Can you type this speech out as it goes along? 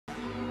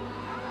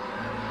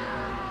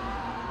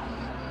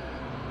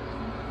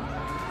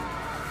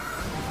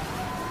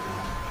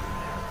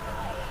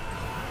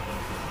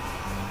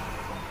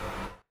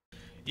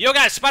Yo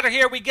guys, Spider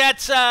here. We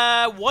got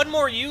one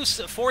more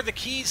use for the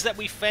keys that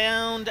we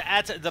found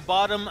at the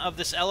bottom of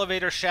this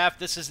elevator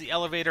shaft. This is the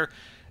elevator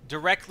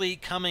directly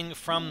coming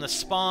from the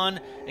spawn.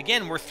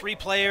 Again, we're 3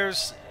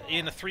 players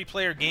in a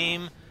 3-player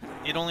game.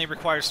 It only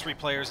requires 3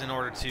 players in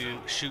order to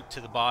shoot to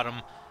the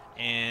bottom,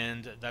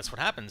 and that's what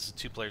happens.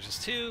 2 players is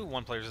 2,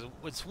 1 player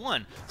is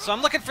 1. So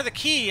I'm looking for the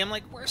key. I'm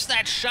like, where's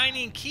that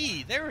shining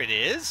key? There it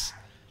is.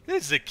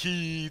 There's the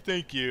key.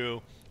 Thank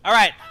you. All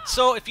right,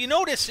 so if you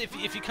notice,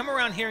 if you come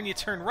around here and you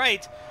turn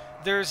right,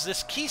 there's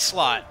this key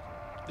slot.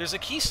 There's a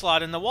key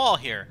slot in the wall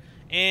here,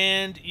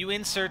 and you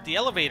insert the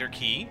elevator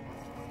key,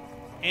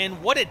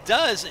 and what it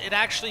does, it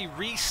actually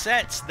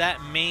resets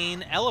that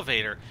main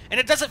elevator,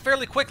 and it does it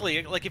fairly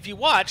quickly. Like if you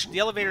watch, the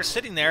elevator's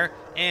sitting there,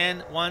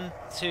 and 1,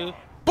 2,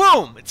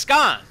 boom, it's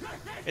gone.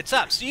 It's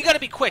up. So you got to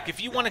be quick. If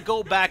you want to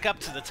go back up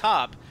to the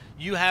top,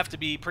 you have to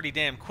be pretty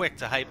damn quick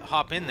to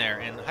hop in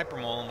there, and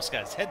Hypermole almost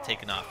got his head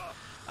taken off.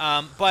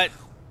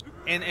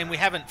 And we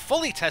haven't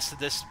fully tested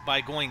this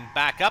by going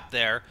back up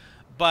there,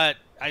 but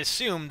I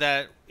assume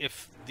that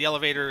if the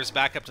elevator is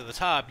back up to the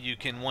top, you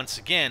can once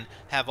again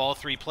have all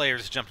 3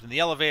 players jump in the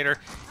elevator.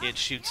 It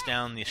shoots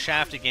down the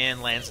shaft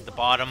again, lands at the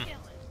bottom,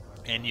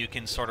 and you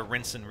can sort of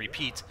rinse and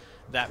repeat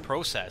that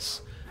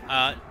process.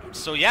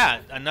 So yeah,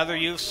 another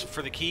use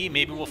for the key.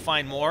 Maybe we'll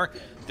find more.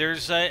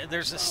 There's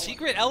a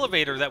secret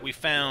elevator that we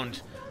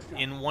found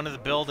in one of the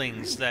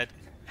buildings that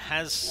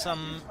has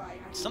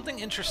something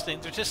interesting.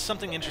 There's just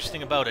something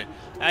interesting about it.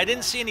 I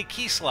didn't see any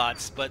key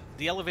slots, but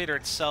the elevator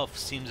itself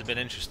seems a bit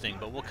interesting,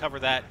 but we'll cover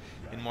that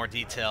in more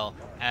detail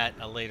at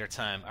a later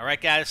time. All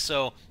right, guys,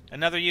 so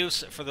another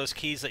use for those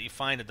keys that you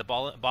find at the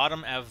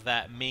bottom of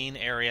that main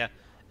area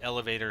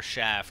elevator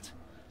shaft.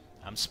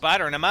 I'm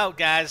Spider, and I'm out,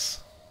 guys.